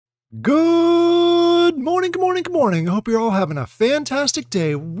Good morning, good morning, good morning. I hope you're all having a fantastic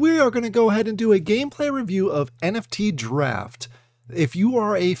day. We are going to go ahead and do a gameplay review of NFT Draft. If you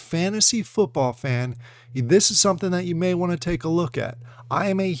are a fantasy football fan, this is something that you may want to take a look at. I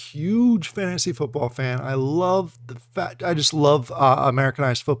am a huge fantasy football fan. I just love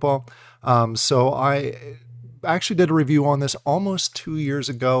Americanized football. So I actually did a review on this almost 2 years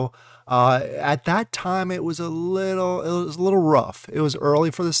ago. At that time, it was a little rough. It was early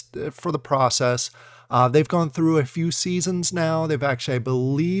for the process. They've gone through a few seasons now. They've actually, I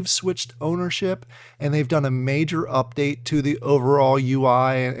believe, switched ownership, and they've done a major update to the overall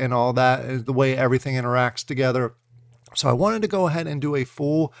UI and all that, the way everything interacts together. So I wanted to go ahead and do a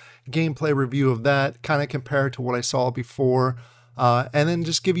full gameplay review of that, kind of compared to what I saw before, and then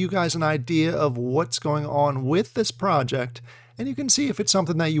just give you guys an idea of what's going on with this project, and you can see if it's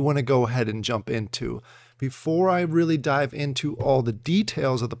something that you want to go ahead and jump into. Before I really dive into all the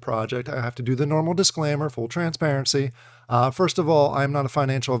details of the project, I have to do the normal disclaimer, full transparency. First of all, I'm not a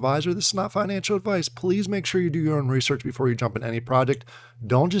financial advisor. This is not financial advice. Please make sure you do your own research before you jump in any project.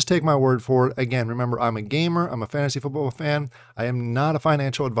 Don't just take my word for it. Again, remember, I'm a gamer. I'm a fantasy football fan. I am not a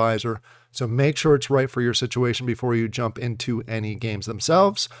financial advisor. So make sure it's right for your situation before you jump into any games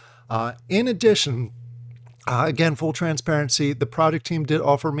themselves. In addition, again, full transparency, the project team did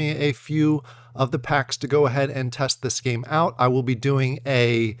offer me a few of the packs to go ahead and test this game out. I will be doing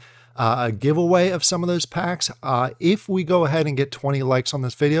a giveaway of some of those packs. If we go ahead and get 20 likes on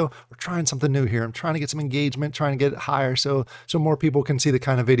this video, we're trying something new here. I'm trying to get some engagement, trying to get it higher so more people can see the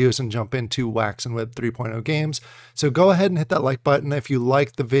kind of videos and jump into Wax and Web 3.0 games. So go ahead and hit that like button if you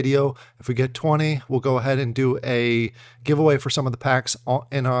like the video. If we get 20, we'll go ahead and do a giveaway for some of the packs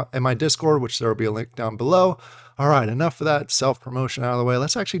in my Discord, which there will be a link down below. All right, enough of that self-promotion out of the way.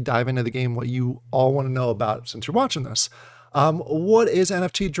 Let's actually dive into the game, what you all want to know about since you're watching this. What is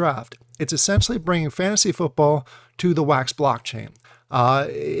NFT Draft? It's essentially bringing fantasy football to the Wax blockchain.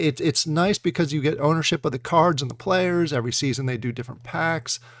 It's nice because you get ownership of the cards and the players. Every season they do different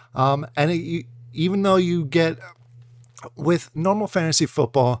packs. Even though you get, with normal fantasy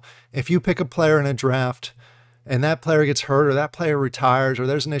football, if you pick a player in a draft, and that player gets hurt or that player retires or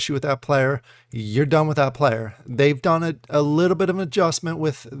there's an issue with that player, you're done with that player. They've done a little bit of an adjustment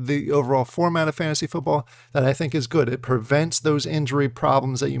with the overall format of fantasy football that I think is good. It prevents those injury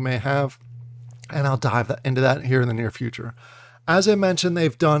problems that you may have, and I'll dive into that here in the near future. As I mentioned,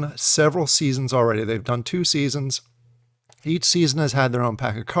 they've done several seasons already. They've done 2 seasons. Each season has had their own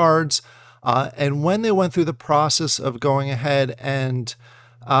pack of cards, and when they went through the process of going ahead and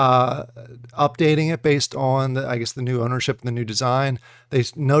updating it based on I guess the new ownership and the new design, they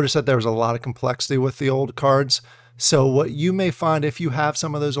noticed that there was a lot of complexity with the old cards. So what you may find, if you have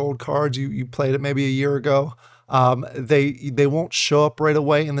some of those old cards, you played it maybe a year ago, they won't show up right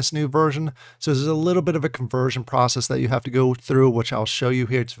away in this new version. So there's a little bit of a conversion process that you have to go through, which I'll show you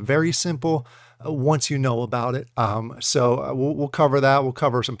here. It's very simple once you know about it. So we'll cover that. We'll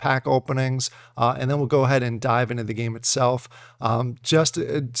cover some pack openings, and then we'll go ahead and dive into the game itself.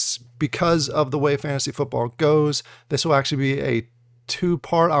 It's because of the way fantasy football goes, this will actually be a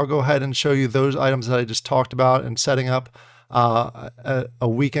 2-part. I'll go ahead and show you those items that I just talked about and setting up a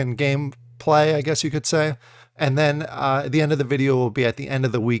weekend game play, I guess you could say. And then the end of the video will be at the end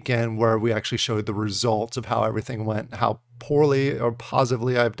of the weekend, where we actually show the results of how everything went, how poorly or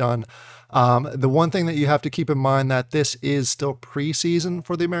positively I've done. The one thing that you have to keep in mind, that this is still preseason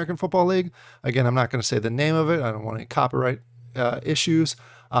for the American Football League. Again, I'm not going to say the name of it. I don't want any copyright issues,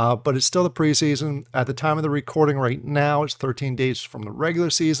 but it's still the preseason. At the time of the recording right now, it's 13 days from the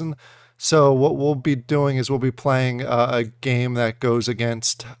regular season. So what we'll be doing is we'll be playing a game that goes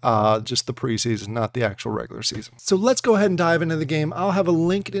against just the preseason, not the actual regular season. So let's go ahead and dive into the game. I'll have a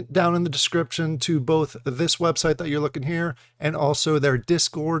link down in the description to both this website that you're looking here and also their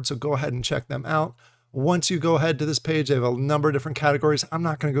Discord, so go ahead and check them out. Once you go ahead to this page, they have a number of different categories. I'm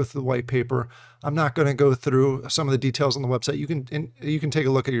not going to go through the white paper. I'm not going to go through some of the details on the website. You can take a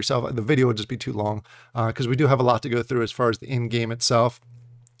look at it yourself. The video would just be too long because we do have a lot to go through as far as the in-game itself.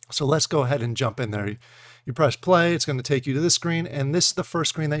 So let's go ahead and jump in there. You press play, it's going to take you to this screen, and this is the first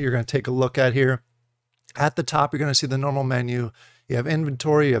screen that you're going to take a look at here. At the top, you're going to see the normal menu. You have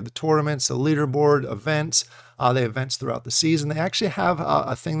inventory, you have the tournaments, the leaderboard, events. They have events throughout the season. They actually have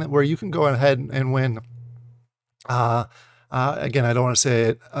a thing where you can go ahead and win. Again, I don't want to say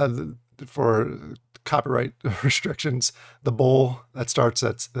it for copyright restrictions. The bowl that starts,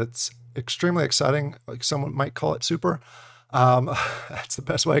 that's extremely exciting. Like someone might call it super. That's the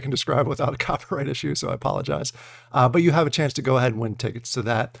best way I can describe it without a copyright issue, so I apologize. But you have a chance to go ahead and win tickets to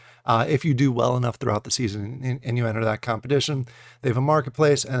that. If you do well enough throughout the season and you enter that competition, they have a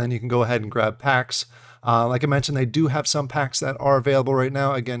marketplace, and then you can go ahead and grab packs. Like I mentioned, they do have some packs that are available right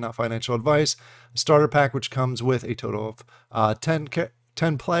now. Again, not financial advice. Starter pack, which comes with a total of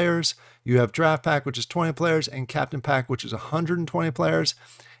 10 players. You have draft pack, which is 20 players, and captain pack, which is 120 players.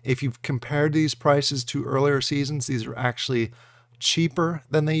 If you've compared these prices to earlier seasons, these are actually cheaper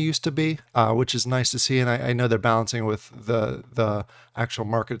than they used to be, which is nice to see. And I know they're balancing with the actual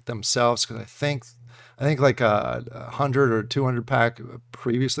market themselves, because I think like a 100 or 200 pack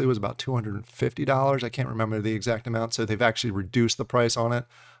previously was about $250. I can't remember the exact amount, so they've actually reduced the price on it.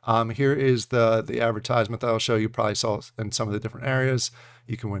 Here is the advertisement that I'll show you. Probably saw in some of the different areas.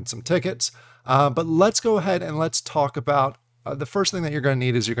 You can win some tickets. But let's go ahead and let's talk about the first thing that you're going to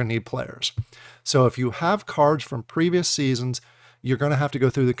need is you're going to need players. So if you have cards from previous seasons, you're going to have to go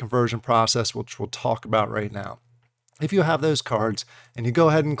through the conversion process, which we'll talk about right now. If you have those cards and you go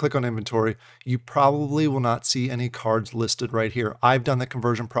ahead and click on inventory, you probably will not see any cards listed right here. I've done the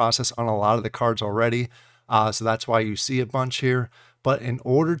conversion process on a lot of the cards already, so that's why you see a bunch here. But in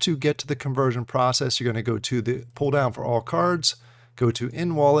order to get to the conversion process, you're going to go to the pull down for all cards, go to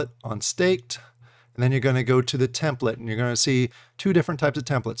in wallet on staked, and then you're going to go to the template, and you're going to see two different types of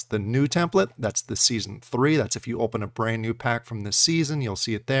templates. The new template, that's the season 3. That's if you open a brand new pack from this season, you'll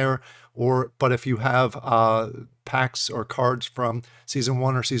see it there. But if you have packs or cards from season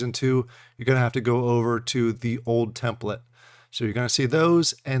 1 or season 2, you're going to have to go over to the old template. So you're going to see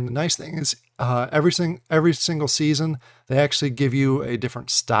those. And the nice thing is every single season, they actually give you a different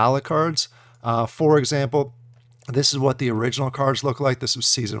style of cards. For example, this is what the original cards look like. This was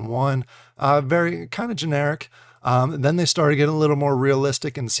season 1, very kind of generic. Then they started getting a little more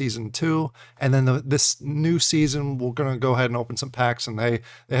realistic in season 2, and then this new season we're going to go ahead and open some packs, and they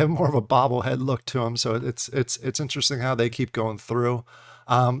have more of a bobblehead look to them. So it's interesting how they keep going through.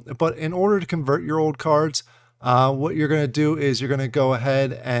 But in order to convert your old cards, what you're going to do is you're going to go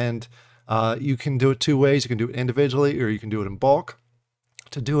ahead and you can do it two ways. You can do it individually, or you can do it in bulk.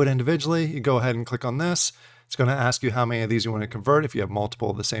 To do it individually, you go ahead and click on this. It's going to ask you how many of these you want to convert. If you have multiple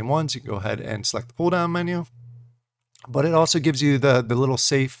of the same ones, you can go ahead and select the pull down menu. But it also gives you the little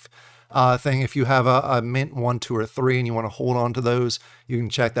safe thing. If you have a mint 1, 2, or 3 and you want to hold on to those, you can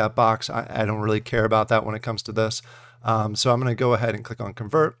check that box. I don't really care about that when it comes to this. So I'm going to go ahead and click on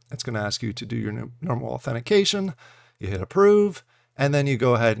convert. It's going to ask you to do your normal authentication. You hit approve, and then you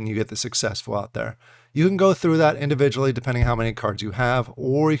go ahead and you get the successful out there. You can go through that individually depending how many cards you have,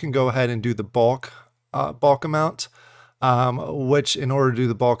 or you can go ahead and do the bulk amount, which in order to do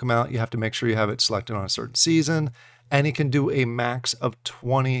the bulk amount, you have to make sure you have it selected on a certain season, and you can do a max of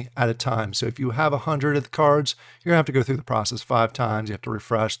 20 at a time. So if you have 100 of the cards, you're gonna have to go through the process 5 times. You have to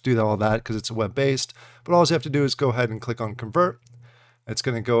refresh, do all that because it's web-based, but all you have to do is go ahead and click on convert. It's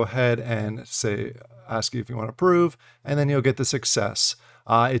gonna go ahead and ask you if you want to approve, and then you'll get the success.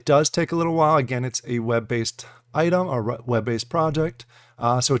 It does take a little while. Again, it's a web-based item or web-based project,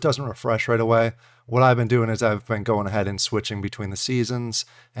 so it doesn't refresh right away. What I've been doing is I've been going ahead and switching between the seasons,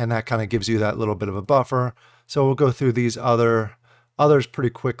 and that kind of gives you that little bit of a buffer. So we'll go through these others pretty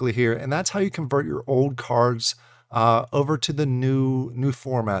quickly here, and that's how you convert your old cards over to the new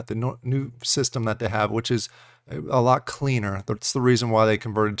format, the new system that they have, which is a lot cleaner. That's the reason why they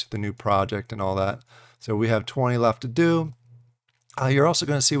converted to the new project and all that. So we have 20 left to do. You're also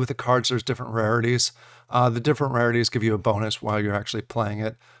going to see with the cards there's different rarities. The different rarities give you a bonus while you're actually playing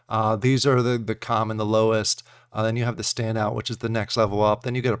it. These are the common, the lowest. Then you have the standout, which is the next level up.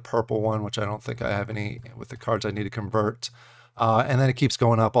 Then you get a purple one, which I don't think I have any with the cards I need to convert. And then it keeps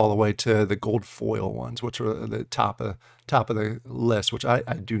going up all the way to the gold foil ones, which are the top of the list, which I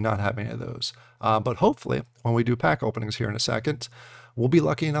do not have any of those. But hopefully, when we do pack openings here in a second, we'll be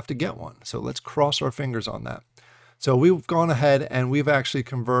lucky enough to get one. So let's cross our fingers on that. So we've gone ahead and we've actually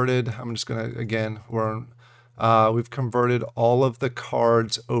converted, I'm just going to, again, we've converted all of the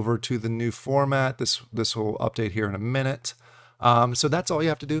cards over to the new format. This will update here in a minute. So that's all you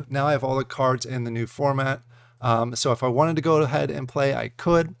have to do. Now I have all the cards in the new format. So if I wanted to go ahead and play, I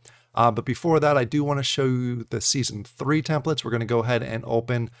could. But before that, I do want to show you the season 3 templates. We're going to go ahead and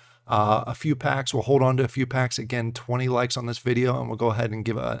open a few packs. We'll hold on to a few packs. Again, 20 likes on this video, and we'll go ahead and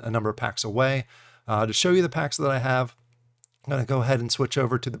give a number of packs away. To show you the packs that I have, I'm going to go ahead and switch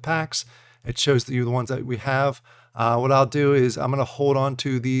over to the packs. It shows you the ones that we have. What I'll do is I'm going to hold on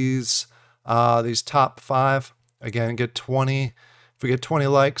to these top 5. Again, get 20. If we get 20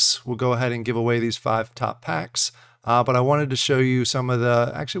 likes, we'll go ahead and give away these 5 top packs. But I wanted to show you some of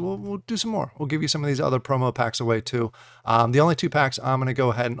the, actually, we'll do some more. We'll give you some of these other promo packs away too. The only 2 packs I'm going to go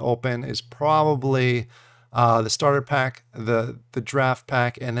ahead and open is probably the starter pack, the draft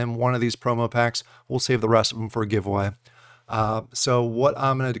pack, and then one of these promo packs. We'll save the rest of them for a giveaway. So what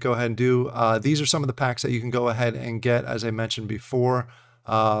I'm going to go ahead and do, these are some of the packs that you can go ahead and get, as I mentioned before.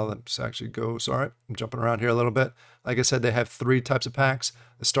 Let's actually go, sorry, I'm jumping around here a little bit. Like I said, they have 3 types of packs.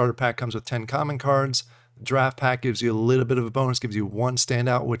 The starter pack comes with 10 common cards. The draft pack gives you a little bit of a bonus, gives you 1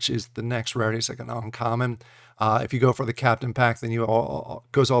 standout, which is the next rarity. It's like an uncommon. If you go for the captain pack, then you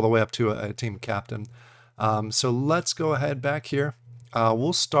goes all the way up to a team captain. So let's go ahead back here.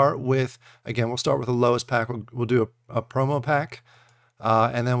 We'll start with, again, we'll start with the lowest pack. We'll do a promo pack,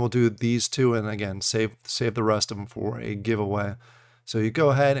 and then we'll do these 2, and again, save the rest of them for a giveaway. So you go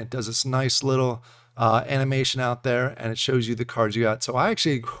ahead and it does this nice little animation out there, and it shows you the cards you got. So I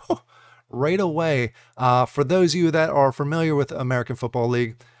actually, right away, for those of you that are familiar with American Football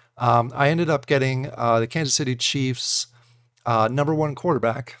League, I ended up getting the Kansas City Chiefs #1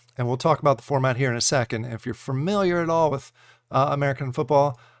 quarterback, and we'll talk about the format here in a second. If you're familiar at all with American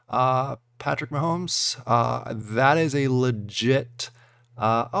football, Patrick Mahomes, that is a legit,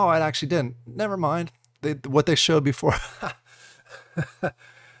 oh, I actually didn't, never mind. What they showed before,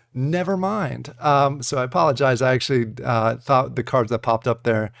 never mind. So I apologize. I actually thought the cards that popped up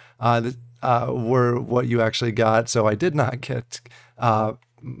there were what you actually got. So I did not get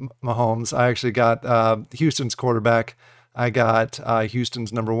Mahomes. I actually got Houston's quarterback. I got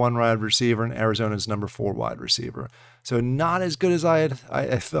Houston's #1 wide receiver and Arizona's #4 wide receiver. So not as good as I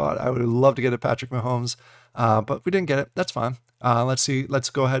thought. I would love to get a Patrick Mahomes, but we didn't get it. That's fine. Let's see. Let's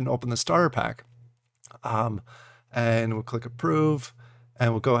go ahead and open the starter pack. And we'll click approve,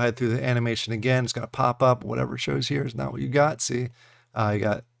 and we'll go ahead through the animation again. It's going to pop up. Whatever it shows here is not what you got. See, you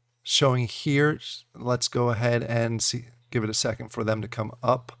got showing here. Let's go ahead and see. Give it a second for them to come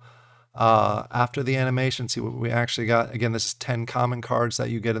up. After the animation, see what we actually got. Again, this is 10 common cards that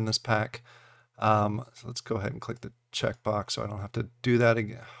you get in this pack. So let's go ahead and click the checkbox so I don't have to do that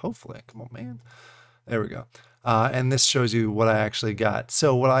again. Hopefully, come on, man. There we go. And this shows you what I actually got.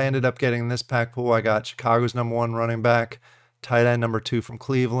 So what I ended up getting in this pack pool, I got Chicago's #1 running back, tight end #2 from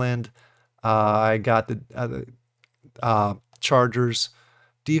Cleveland. I got the Chargers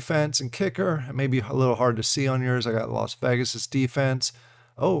defense and kicker. It may be a little hard to see on yours. I got Las Vegas's defense.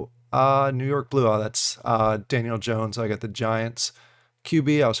 Oh, New York Blue. Oh, that's Daniel Jones. I got the Giants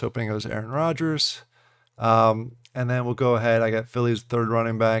QB. I was hoping it was Aaron Rodgers. And then we'll go ahead. I got Philly's 3rd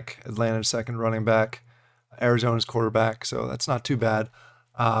running back, Atlanta's 2nd running back, Arizona's quarterback. So that's not too bad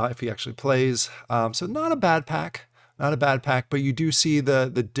if he actually plays. So not a bad pack. Not a bad pack, but you do see the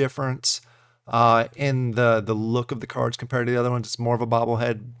difference in the look of the cards compared to the other ones. It's more of a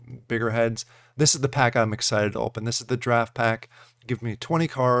bobblehead, bigger heads. This is the pack I'm excited to open. This is the draft pack. It gives me 20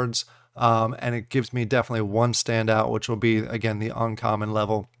 cards, and it gives me definitely 1 standout, which will be, again, the uncommon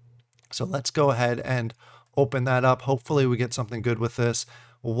level. So let's go ahead and open that up. Hopefully we get something good with this.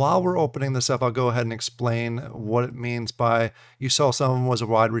 While we're opening this up, I'll go ahead and explain what it means by, you saw someone was a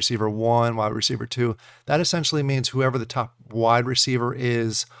wide receiver 1, wide receiver 2. That essentially means whoever the top wide receiver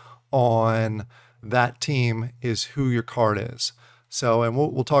is on that team is who your card is. So, and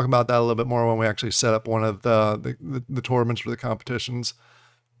we'll talk about that a little bit more when we actually set up one of the tournaments for the competitions.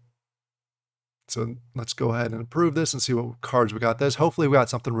 So let's go ahead and approve this and see what cards we got. Hopefully we got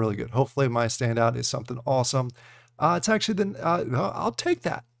something really good. Hopefully my standout is something awesome. It's actually I'll take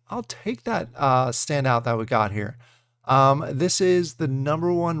that. I'll take that standout that we got here. This is the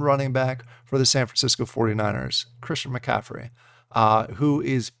 #1 running back for the San Francisco 49ers, Christian McCaffrey, who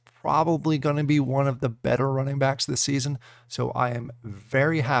is probably going to be one of the better running backs this season. So I am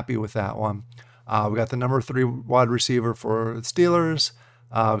very happy with that one. We got the #3 wide receiver for the Steelers.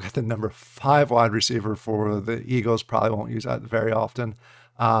 We got the #5 wide receiver for the Eagles. Probably won't use that very often.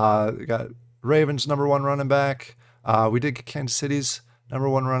 We got Ravens #1 running back. We did get Kansas City's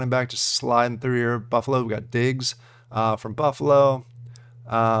 #1 running back, just sliding through here. Buffalo, we got Diggs from Buffalo.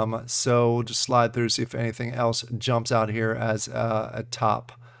 So we'll just slide through, see if anything else jumps out here as a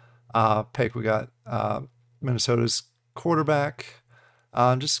top pick. We got Minnesota's quarterback.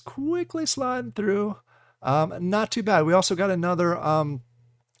 Just quickly sliding through. Not too bad. We also got another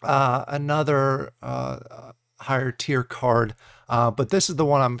higher tier card, but this is the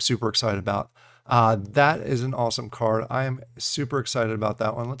one I'm super excited about. That is an awesome card. I am super excited about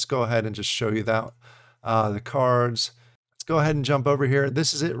that one. Let's go ahead and just show you that the cards. Let's go ahead and jump over here.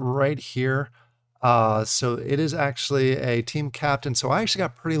 This is it right here. So it is actually a team captain. So I actually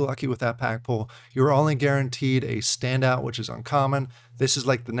got pretty lucky with that pack pull. You're only guaranteed a standout, which is uncommon. This is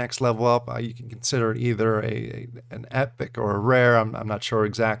like the next level up. You can consider it either an epic or a rare. I'm not sure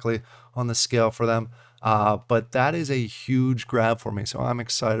exactly on the scale for them. But that is a huge grab for me. So I'm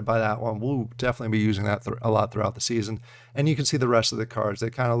excited by that one. We'll definitely be using that a lot throughout the season. And you can see the rest of the cards. They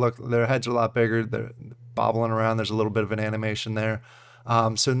kind of look, their heads are a lot bigger. They're bobbling around. There's a little bit of an animation there.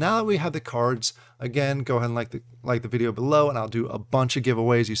 So now that we have the cards, again, go ahead and like the video below, and I'll do a bunch of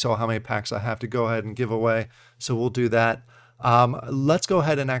giveaways. You saw how many packs I have to go ahead and give away, so we'll do that. Let's go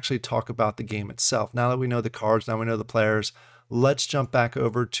ahead and actually talk about the game itself. Now that we know the cards, now we know the players, let's jump back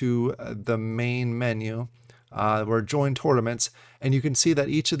over to the main menu where join tournaments, and you can see that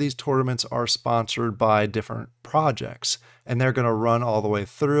each of these tournaments are sponsored by different projects, and they're going to run all the way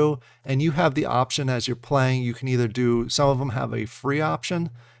through. And you have the option as you're playing, you can either do, some of them have a free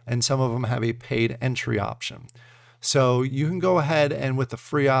option and some of them have a paid entry option. So you can go ahead and with the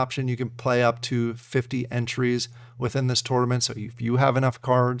free option, you can play up to 50 entries within this tournament. So if you have enough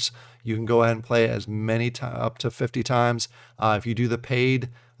cards, you can go ahead and play as many up to 50 times. If you do the paid,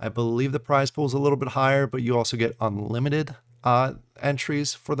 I believe the prize pool is a little bit higher, but you also get unlimited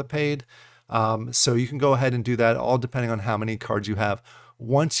entries for the paid. So you can go ahead and do that, all depending on how many cards you have.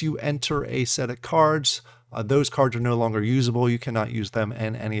 Once you enter a set of cards, those cards are no longer usable. You cannot use them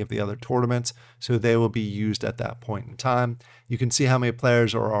in any of the other tournaments, so they will be used at that point in time. You can see how many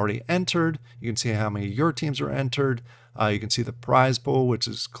players are already entered. You can see how many of your teams are entered. You can see the prize pool, which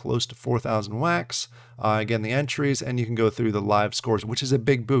is close to 4,000 wax. Again, the entries, and you can go through the live scores, which is a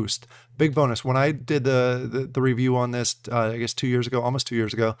big boost, big bonus. When I did the review on this, I guess 2 years ago, almost 2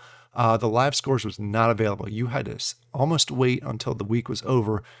 years ago, the live scores was not available. You had to almost wait until the week was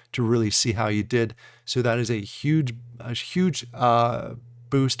over to really see how you did. So that is a huge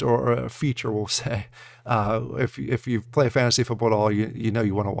boost or a feature, we'll say. If you play fantasy football at all, you know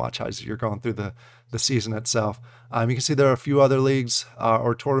you want to watch as you're going through the season itself. You can see there are a few other leagues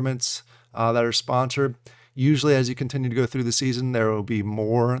or tournaments that are sponsored. Usually, as you continue to go through the season, there will be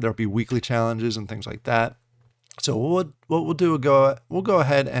more. There will be weekly challenges and things like that. So what we'll do, we'll go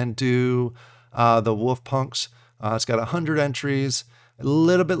ahead and do the Wolf Punks. It's got 100 entries, a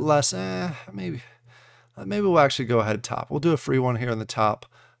little bit less. Maybe we'll actually go ahead top. We'll do a free one here in the top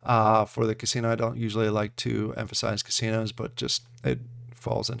for the casino. I don't usually like to emphasize casinos, but just it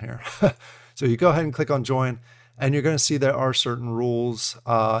falls in here. So you go ahead and click on join, and you're going to see there are certain rules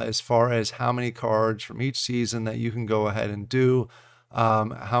as far as how many cards from each season that you can go ahead and do.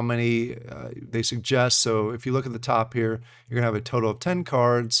 How many they suggest. So if you look at the top here, you're going to have a total of 10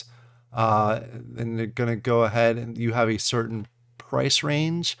 cards. Then they're going to go ahead and you have a certain price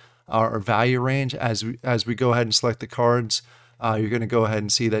range or value range. As we go ahead and select the cards, you're going to go ahead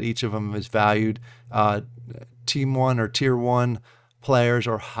and see that each of them is valued. Team 1 or Tier 1 players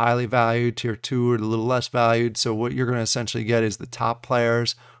are highly valued. Tier 2 are a little less valued. So what you're going to essentially get is the top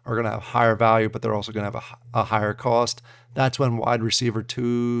players are going to have higher value, but they're also going to have a higher cost. That's when wide receiver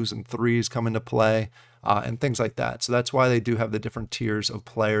 2s and 3s come into play and things like that. So that's why they do have the different tiers of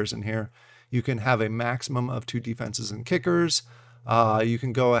players in here. You can have a maximum of 2 defenses and kickers. You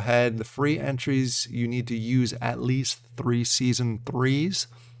can go ahead, the free entries, you need to use at least 3 season 3s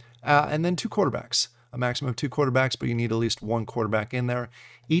and then 2 quarterbacks. A maximum of 2 quarterbacks, but you need at least 1 quarterback in there.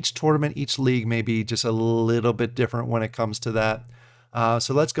 Each tournament, each league may be just a little bit different when it comes to that.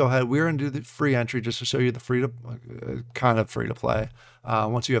 So let's go ahead. We're going to do the free entry just to show you the kind of free to play.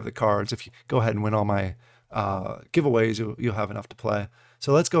 Once you have the cards, if you go ahead and win all my giveaways, you'll have enough to play.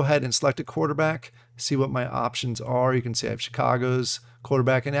 So let's go ahead and select a quarterback, see what my options are. You can see I have Chicago's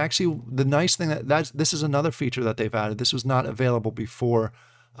quarterback. And actually, the nice thing this is another feature that they've added. This was not available before.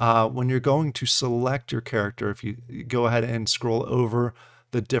 When you're going to select your character, if you go ahead and scroll over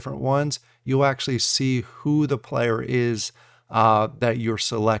the different ones, you'll actually see who the player is that you're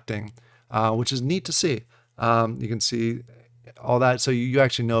selecting, which is neat to see. You can see all that, so you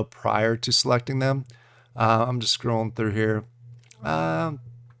actually know prior to selecting them. I'm just scrolling through here. And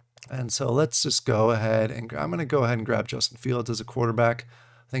so let's just go ahead and I'm going to go ahead and grab Justin Fields as a quarterback.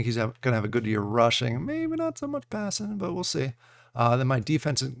 I think he's going to have a good year rushing, maybe not so much passing, but we'll see. Then my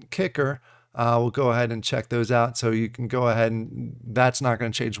defense and kicker, we'll go ahead and check those out. So you can go ahead and that's not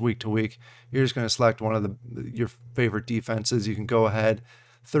going to change week to week. You're just going to select one of your favorite defenses. You can go ahead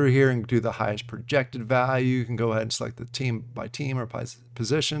through here and do the highest projected value. You can go ahead and select the team by team or by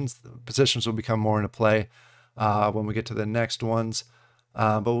positions. The positions will become more into play when we get to the next ones.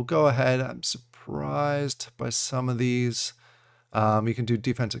 But we'll go ahead. I'm surprised by some of these. You can do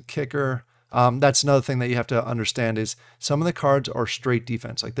defensive kicker. That's another thing that you have to understand is some of the cards are straight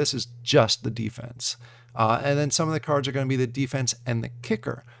defense. Like this is just the defense. And then some of the cards are going to be the defense and the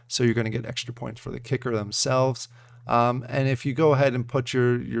kicker. So you're going to get extra points for the kicker themselves. And if you go ahead and put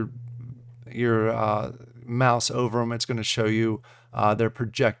your mouse over them, it's going to show you their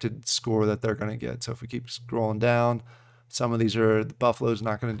projected score that they're going to get. So if we keep scrolling down, some of these are, the Buffalo's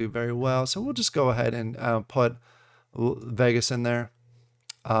not going to do very well. So we'll just go ahead and put Vegas in there.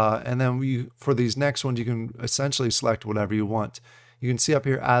 And then for these next ones, you can essentially select whatever you want. You can see up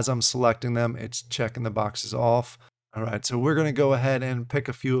here as I'm selecting them, it's checking the boxes off. All right, so we're going to go ahead and pick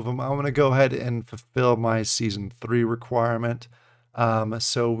a few of them. I'm going to go ahead and fulfill my season 3 requirement.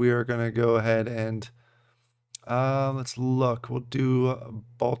 So we are going to go ahead and let's look. We'll do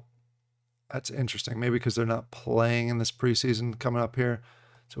both. That's interesting. Maybe because they're not playing in this preseason coming up here.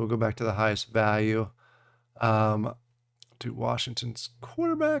 So we'll go back to the highest value. Do Washington's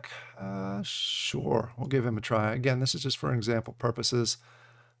quarterback? Sure, we'll give him a try. Again, this is just for example purposes.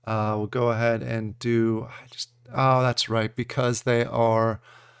 We'll go ahead and do, oh, that's right, because they are,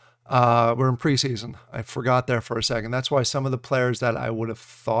 we're in preseason. I forgot there for a second. That's why some of the players that I would have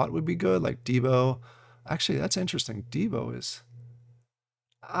thought would be good, like Debo, actually, that's interesting. Debo is,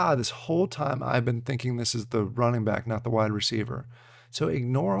 this whole time I've been thinking this is the running back, not the wide receiver. So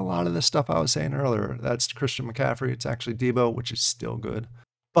ignore a lot of the stuff I was saying earlier. That's Christian McCaffrey. It's actually Debo, which is still good.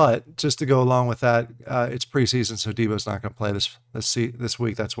 But just to go along with that, it's preseason, so Debo's not going to play this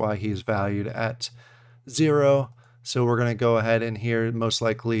week. That's why he's valued at 0. So we're going to go ahead and here, most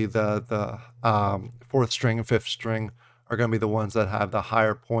likely the 4th string and 5th string are going to be the ones that have the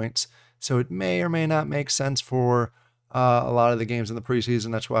higher points. So it may or may not make sense for a lot of the games in the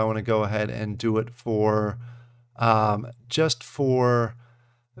preseason. That's why I want to go ahead and do it for just for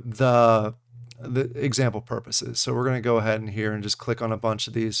the example purposes. So we're going to go ahead and here and just click on a bunch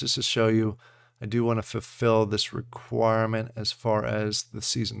of these just to show you I do want to fulfill this requirement as far as the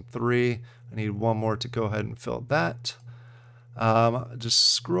season 3. I need one more to go ahead and fill that.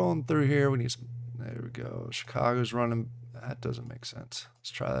 Just scrolling through here, we need some, there we go. Chicago's running, that doesn't make sense.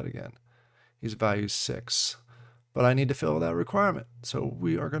 Let's try that again. He's value 6, but I need to fill that requirement. So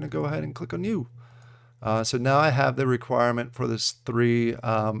we are going to go ahead and click on new. So now I have the requirement for this 3,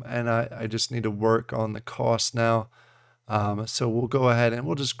 and I just need to work on the cost now. So we'll go ahead and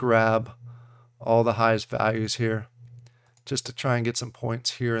we'll just grab all the highest values here just to try and get some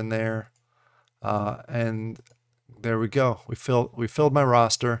points here and there. And there we go. We filled my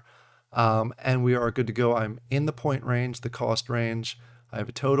roster, and we are good to go. I'm in the point range, the cost range. I have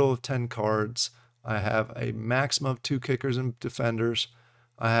a total of 10 cards. I have a maximum of 2 kickers and defenders.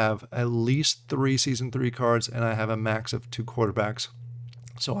 I have at least 3 season 3 cards, and I have a max of 2 quarterbacks.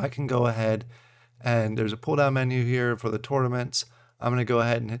 So I can go ahead and there's a pull down menu here for the tournaments. I'm going to go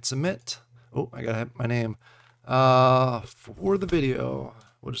ahead and hit submit. Oh, I got to hit my name for the video.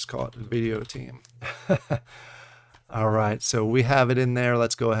 We'll just call it the video team. All right, so we have it in there.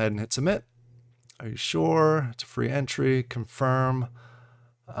 Let's go ahead and hit submit. Are you sure? It's a free entry. Confirm.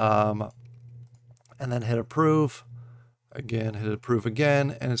 And then hit approve. Again, hit approve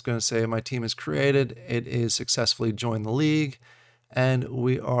again, and it's going to say my team is created. It is successfully joined the league, and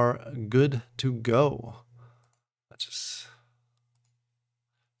we are good to go.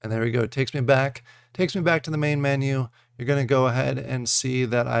 And there we go. It takes me back to the main menu. You're going to go ahead and see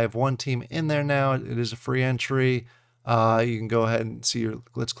that I have one team in there now. It is a free entry. You can go ahead and see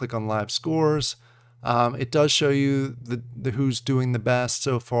let's click on live scores. It does show you the who's doing the best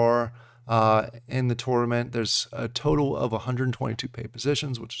so far. In the tournament, there's a total of 122 paid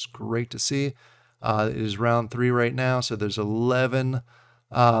positions, which is great to see. It is round 3 right now, so there's 11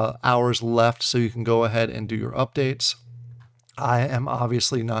 hours left, so you can go ahead and do your updates. I am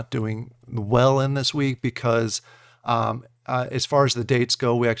obviously not doing well in this week because as far as the dates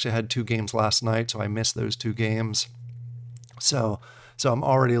go, we actually had 2 games last night, so I missed those 2 games. So I'm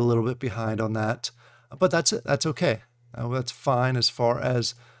already a little bit behind on that, but that's it. That's okay. That's fine as far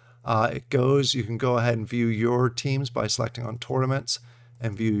as it goes. You can go ahead and view your teams by selecting on tournaments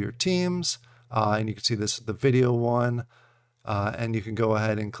and view your teams. And you can see this is the video one, and you can go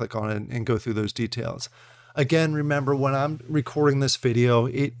ahead and click on it and go through those details. Again, remember when I'm recording this video,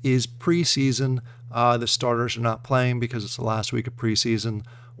 it is preseason. The starters are not playing because it's the last week of preseason.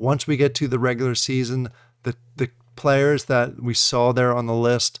 Once we get to the regular season, the players that we saw there on the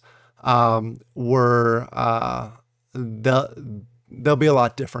list were they'll be a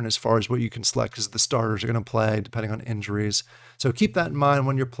lot different as far as what you can select because the starters are going to play depending on injuries. So keep that in mind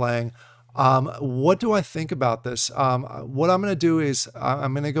when you're playing. What do I think about this? What I'm going to do is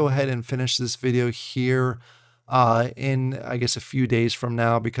I'm going to go ahead and finish this video here. in, I guess, a few days from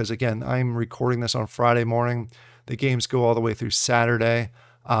now, because again, I'm recording this on Friday morning. The games go all the way through Saturday.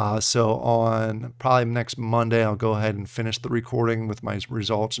 So on probably next Monday, I'll go ahead and finish the recording with my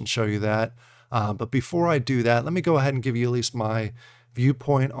results and show you that. But before I do that, let me go ahead and give you at least my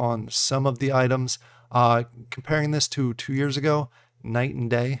viewpoint on some of the items. Comparing this to 2 years ago, night and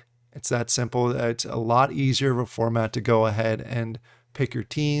day. It's that simple. It's a lot easier of a format to go ahead and pick your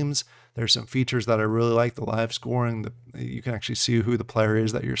teams. There's some features that I really like, the live scoring. You can actually see who the player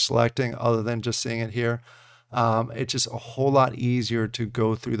is that you're selecting other than just seeing it here. It's just a whole lot easier to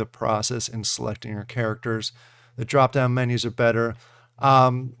go through the process in selecting your characters. The drop-down menus are better.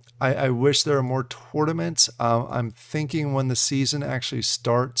 I wish there were more tournaments. I'm thinking when the season actually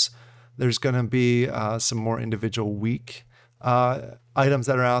starts, there's going to be some more individual week items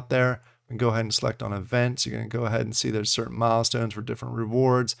that are out there. You can go ahead and select on events. You're going to go ahead and see there's certain milestones for different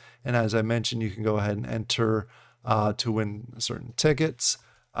rewards. And as I mentioned, you can go ahead and enter to win certain tickets.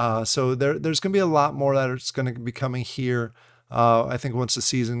 So there's going to be a lot more that is going to be coming here. I think once the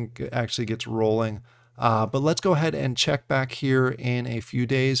season actually gets rolling. But let's go ahead and check back here in a few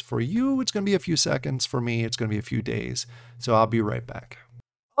days. For you, it's going to be a few seconds. For me, it's going to be a few days. So I'll be right back.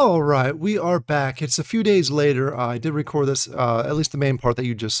 All right, we are back. It's a few days later. I did record this, at least the main part that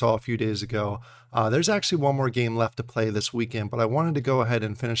you just saw a few days ago. There's actually one more game left to play this weekend, but I wanted to go ahead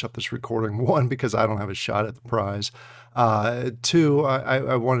and finish up this recording. One, because I don't have a shot at the prize. Two,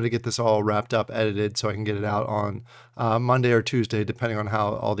 I wanted to get this all wrapped up, edited, so I can get it out on Monday or Tuesday, depending on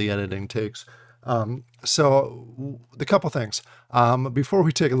how all the editing takes. So the couple things. Before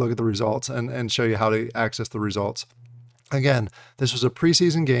we take a look at the results and show you how to access the results. Again, this was a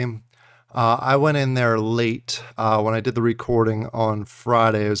preseason game. I went in there late when I did the recording on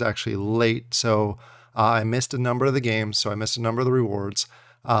Friday. It was actually late, so I missed a number of the games, so I missed a number of the rewards.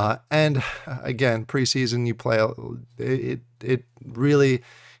 And again, preseason, you play it really.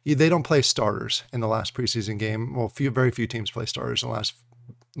 They don't play starters in the last preseason game. Well, very few teams play starters in the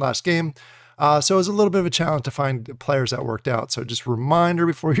last game. So it was a little bit of a challenge to find players that worked out. So just a reminder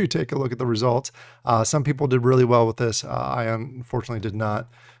before you take a look at the results. Some people did really well with this. I unfortunately did not.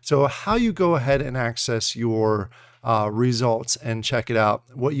 So how you go ahead and access your results and check it out.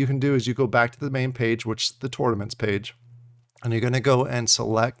 What you can do is you go back to the main page, which is the tournaments page, and you're going to go and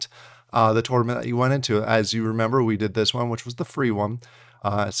select the tournament that you went into. As you remember, we did this one, which was the free one.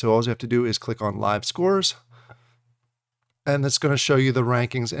 So all you have to do is click on live scores. And it's going to show you the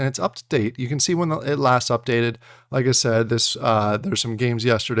rankings, and it's up to date. You can see when it last updated. Like I said, there's some games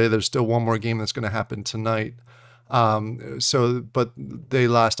yesterday. There's still one more game that's going to happen tonight. But they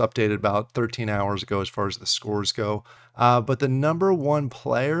last updated about 13 hours ago as far as the scores go. But the number one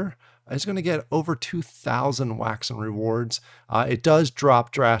player is going to get over 2,000 wax and rewards. It does drop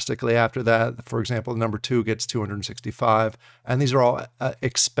drastically after that. For example, number 2 gets 265, and these are all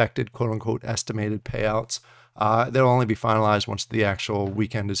expected, quote unquote, estimated payouts. They'll only be finalized once the actual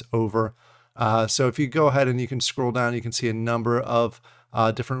weekend is over. So if you go ahead and you can scroll down, you can see a number of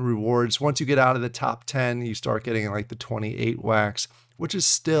different rewards. Once you get out of the top 10, you start getting like the 28 wax, which is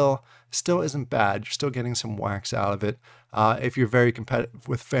still isn't bad. You're still getting some wax out of it if you're very competitive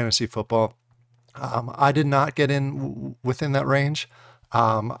with fantasy football. I did not get in within that range.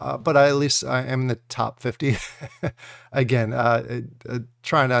 But at least I am in the top 50. Again,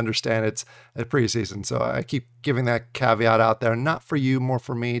 trying to understand it's a preseason. So I keep giving that caveat out there, not for you, more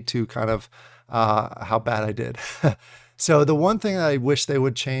for me to kind of how bad I did. So the one thing I wish they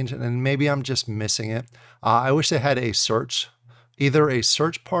would change, and maybe I'm just missing it, I wish they had a search, either a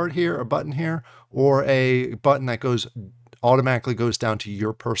search part here, a button here, or a button that automatically goes down to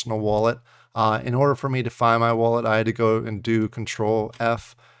your personal wallet. In order for me to find my wallet, I had to go and do Control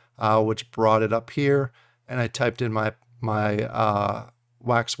F, which brought it up here, and I typed in my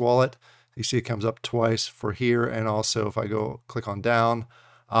Wax wallet. You see it comes up twice for here, and also if I go click on down,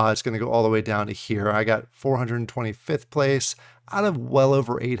 it's going to go all the way down to here. I got 425th place out of well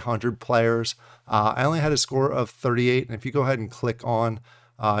over 800 players. I only had a score of 38, and if you go ahead and click on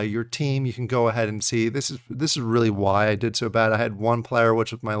your team, you can go ahead and see this is really why I did so bad. I had one player,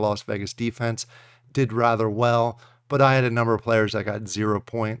 which was my Las Vegas defense, did rather well, but I had a number of players that got 0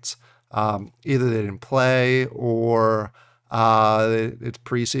 points. Either they didn't play, or it's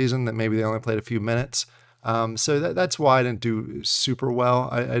preseason that maybe they only played a few minutes. So that's why I didn't do super well.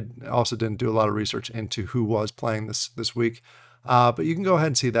 I also didn't do a lot of research into who was playing this week. But you can go ahead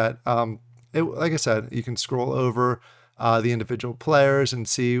and see that. Like I said, you can scroll over the individual players and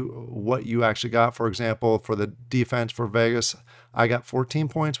see what you actually got. For example, for the defense for Vegas, I got 14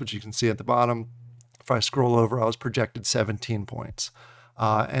 points, which you can see at the bottom. If I scroll over, I was projected 17 points.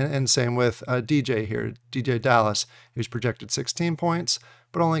 And same with DJ here, DJ Dallas, who's projected 16 points,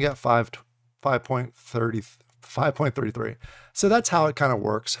 but only got 5.33. So that's how it kind of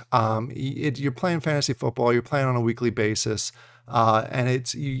works. You're playing fantasy football, you're playing on a weekly basis,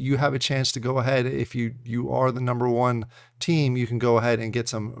 and you have a chance to go ahead. If you are the number one team, you can go ahead and get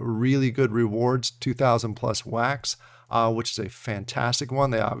some really good rewards, 2,000 plus wax, which is a fantastic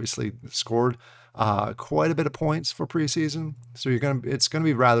one. They obviously scored quite a bit of points for preseason, so it's gonna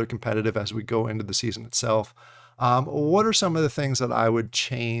be rather competitive as we go into the season itself. What are some of the things that I would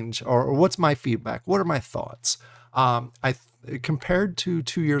change, or what's my feedback? What are my thoughts? Compared to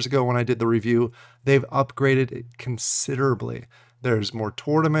 2 years ago when I did the review, they've upgraded it considerably. There's more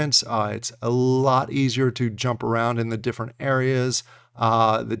tournaments. It's a lot easier to jump around in the different areas.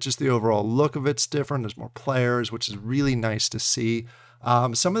 Just the overall look of it's different. There's more players, which is really nice to see.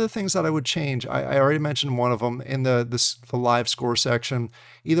 Some of the things that I would change, I already mentioned one of them in the live score section.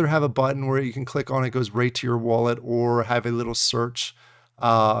 Either have a button where you can click on it, goes right to your wallet, or have a little search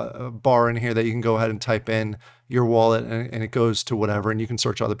bar in here that you can go ahead and type in your wallet and it goes to whatever, and you can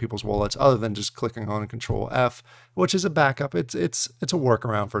search other people's wallets other than just clicking on Control F, which is a backup. It's a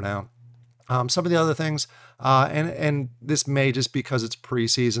workaround for now. Some of the other things, and this may just because it's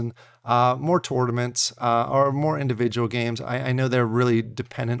preseason, more tournaments or more individual games. I know they're really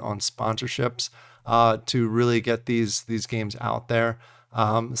dependent on sponsorships to really get these games out there.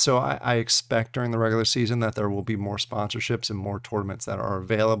 So I expect during the regular season that there will be more sponsorships and more tournaments that are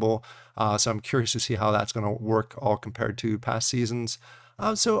available. So I'm curious to see how that's going to work all compared to past seasons.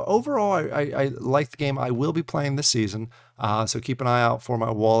 So overall, I like the game. I will be playing this season, so keep an eye out for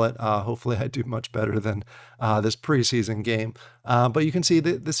my wallet. Hopefully I do much better than this preseason game. But you can see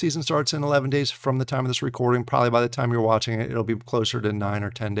that the season starts in 11 days from the time of this recording. Probably by the time you're watching it, it'll be closer to 9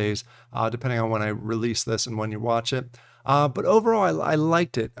 or 10 days, depending on when I release this and when you watch it. But overall, I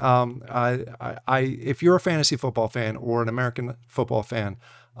liked it. If you're a fantasy football fan or an American football fan,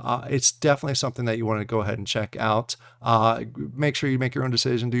 it's definitely something that you want to go ahead and check out. Make sure you make your own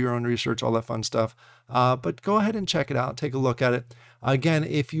decision, do your own research, all that fun stuff. But go ahead and check it out. Take a look at it. Again,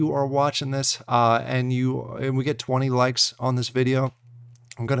 if you are watching this and we get 20 likes on this video,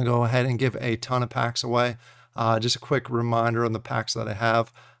 I'm going to go ahead and give a ton of packs away. Just a quick reminder on the packs that I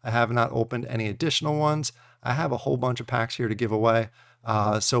have. I have not opened any additional ones. I have a whole bunch of packs here to give away.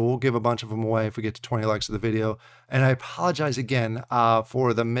 So we'll give a bunch of them away if we get to 20 likes of the video. And I apologize again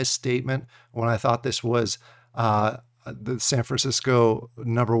for the misstatement when I thought this was the San Francisco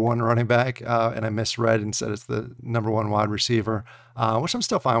 #1 running back, and I misread and said it's the #1 wide receiver, which I'm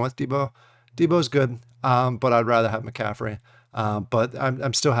still fine with. Debo's good, but I'd rather have McCaffrey. But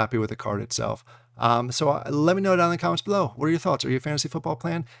I'm still happy with the card itself. So let me know down in the comments below. What are your thoughts? Are you a fantasy football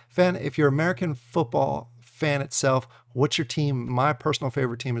fan? If you're American football fan itself, what's your team? My personal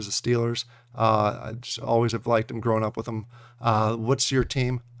favorite team is the Steelers. I just always have liked them, growing up with them. What's your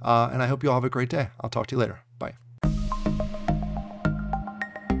team? And I hope you all have a great day. I'll talk to you later.